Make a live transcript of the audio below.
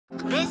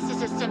This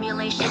is a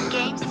simulation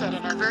game set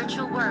in a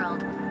virtual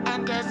world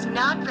and does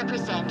not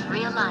represent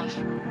real life.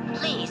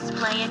 Please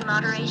play in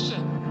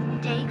moderation,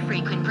 take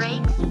frequent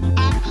breaks,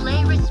 and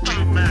play responsibly.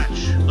 Team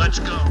match, let's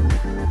go.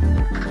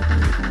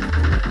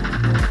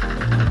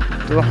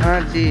 तो हाँ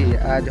जी,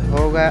 आज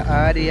होगा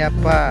are या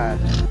पार।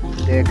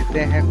 देखते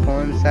हैं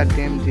कौन सा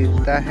team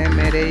जीतता है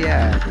मेरे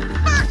यार।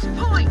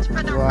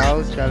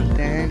 वाओ,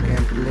 चलते हैं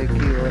गेम प्ले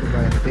की ओर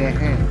बढ़ते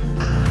हैं।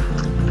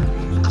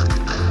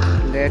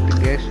 Let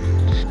get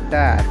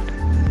start.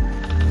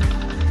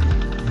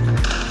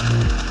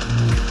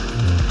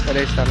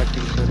 अरे साला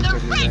 300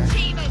 रुपये लिया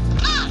है।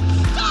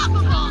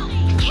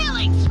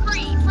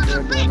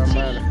 2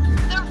 नंबर।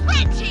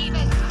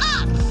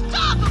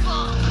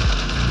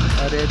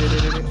 अरे रे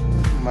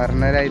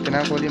मरने रहा, इतना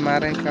गोली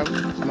मार रहे हैं,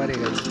 कब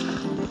मरेगा ये?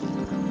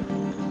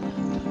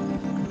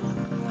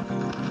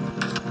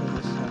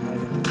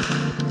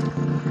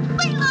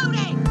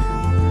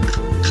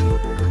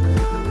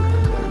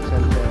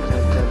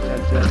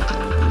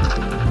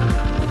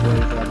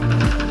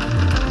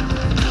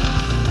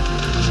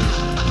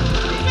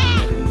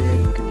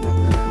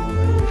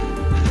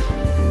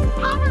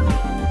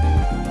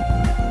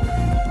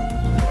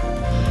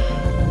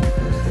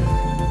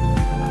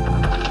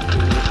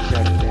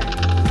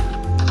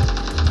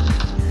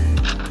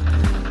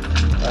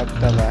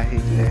 तबाही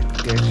लेट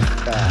गेट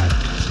स्टार्ट।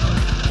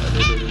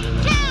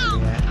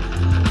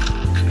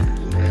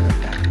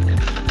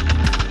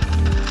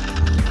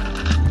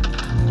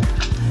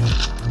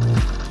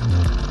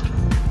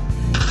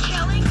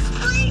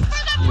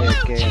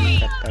 लेके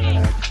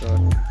तगड़ा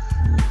शॉट।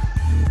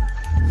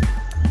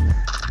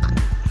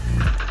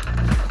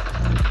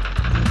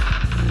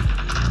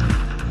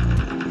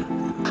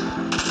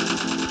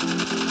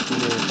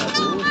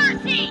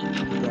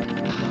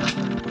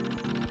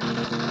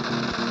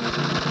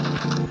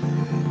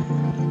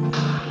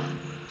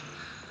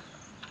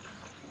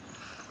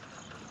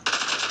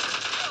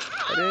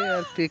 अरे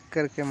यार पिक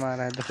करके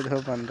मारा है,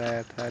 2 बंदा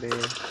आया था। अरे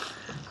अरे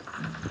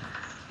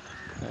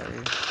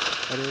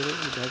अरे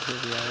इधर से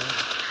भी आया।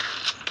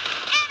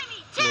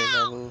 ले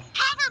बाबू,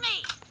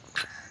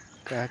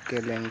 क्या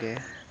खेलेंगे?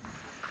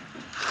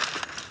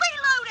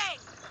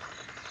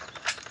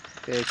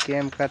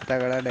 एकेएम का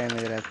तगड़ा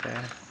डैमेज रहता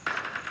है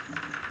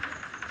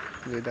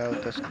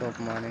विदाउट स्कोप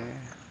मारेंगे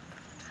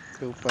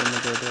के ऊपर में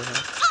 2 है।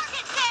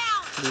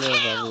 लो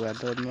बाबू,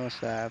 दोनों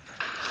साफ।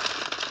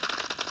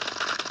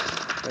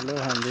 चलो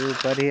हम भी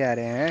ऊपर ही आ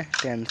रहे हैं,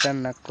 टेंशन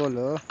न को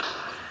लो।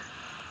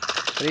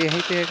 अरे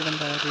यहीं पे एक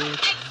बंदा है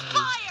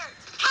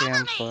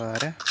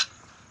कैंपर।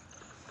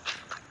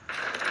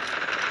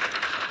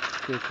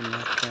 कितना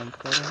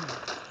कैंपर है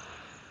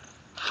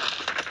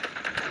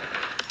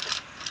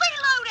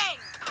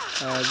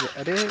आज।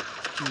 अरे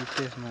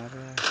नीचे से मार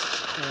रहा है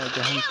आज।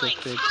 हम तो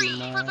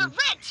पेटीमान।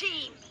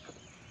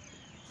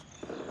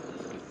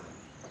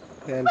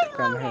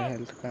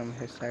 हेल्थ कम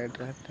है, साइड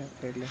रहते हैं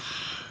पहले।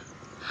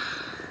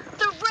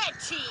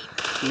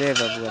 ले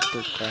बबुआ,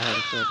 तुक्का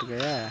हेडशॉट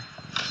गया।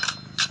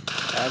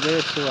 अबे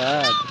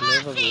स्वाद, ले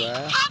बबुआ।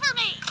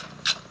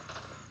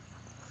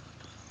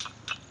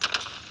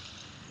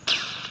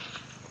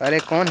 अरे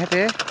कौन है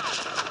थे?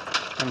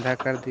 अंधा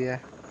कर दिया।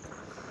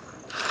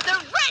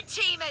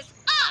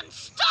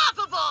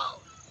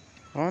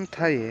 कौन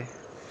था ये?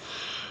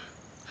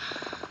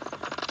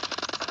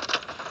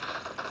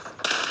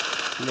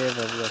 ले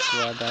बबुआ,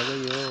 स्वाद आ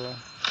गई हो।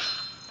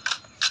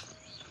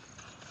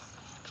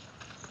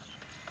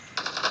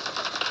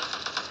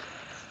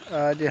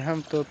 आज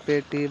हम तो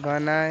पेटी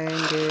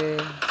बनाएंगे।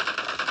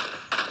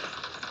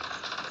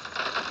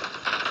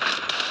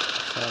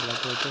 साला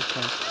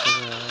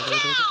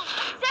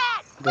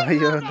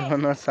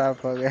दोनों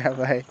साफ हो गया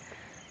भाई।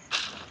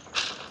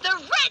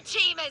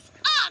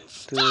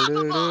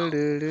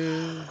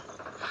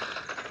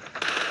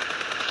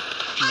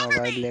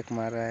 मोबाइल लेक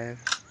मार रहा है।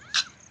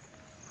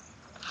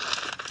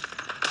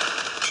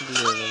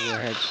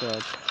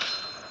 हेडशॉट।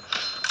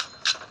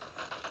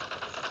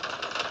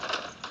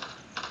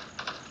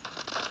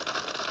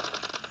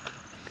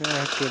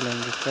 क्या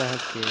खेलेंगे? क्या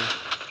के?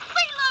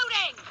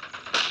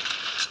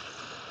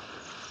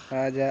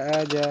 आजा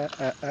आजा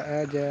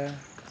आजा।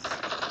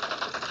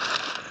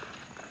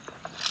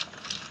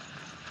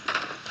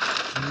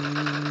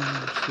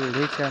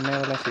 सीढ़ी चढ़ने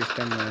वाला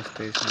सिस्टम मस्त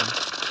है इसमें।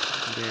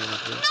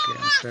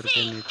 कैंसर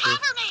के नीचे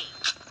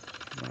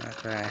मार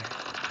रहा है।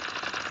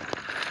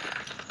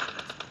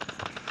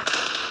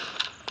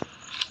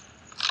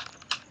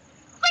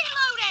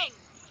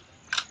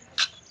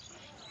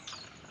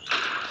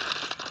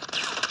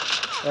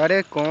 अरे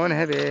कौन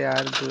है बे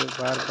यार,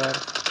 बार बार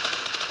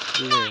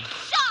ले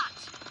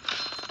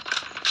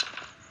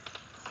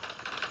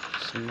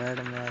स्नैड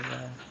मार रहा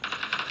है,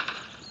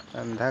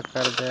 अंधा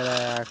कर दे रहा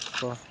है आँख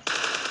को।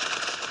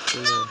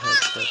 ले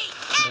हेडशॉट,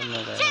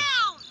 धन्यवाद।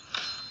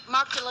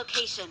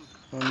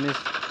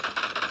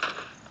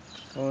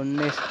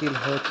 19 किल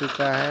हो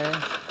चुका है।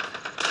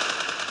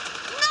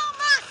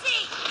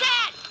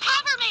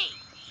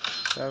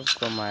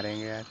 सबको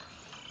मारेंगे यार,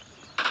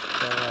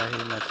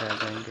 तबाही मचा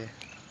देंगे।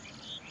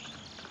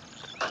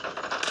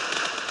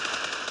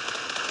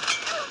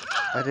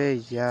 अरे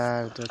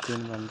यार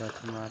 2-3 बंदा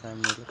तुम्हारा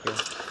मिल के।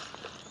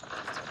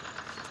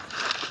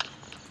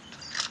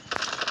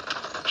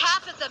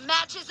 Half of the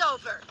match is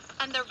over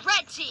and the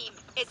red team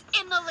is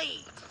in the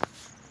lead.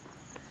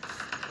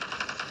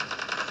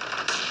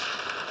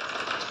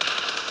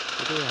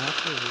 अरे यहाँ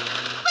पे भी है।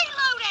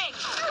 Reloading.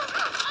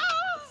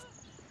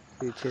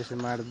 पीछे से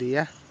मार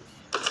दिया।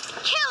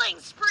 Killing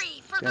spree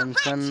for the red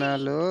tension ना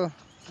team. लो,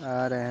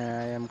 आ रहे हैं।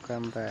 I am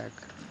come back.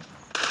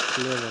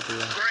 ले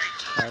बढ़िया।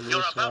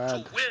 आगे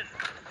स्वाद।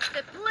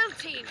 The blue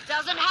team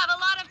doesn't have a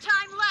lot of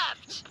time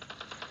left.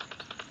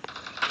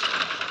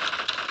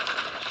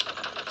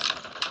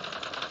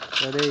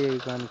 अरे ये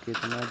गन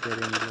कितना देर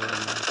इंजॉय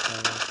मारता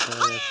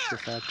है, इसके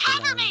साथ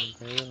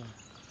चलाएंगे।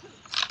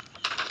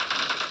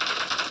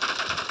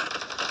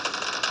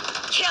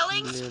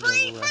 Killing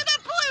spree for the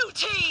blue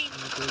team.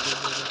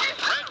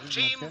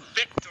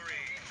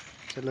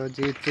 चलो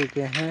जीत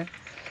चुके हैं।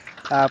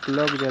 आप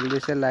लोग जल्दी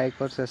से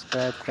लाइक और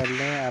सब्सक्राइब कर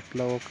लें। आप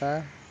लोगों का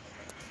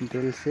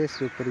दिल से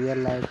शुक्रिया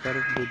लाइक और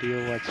वीडियो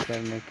वॉच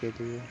करने के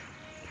लिए।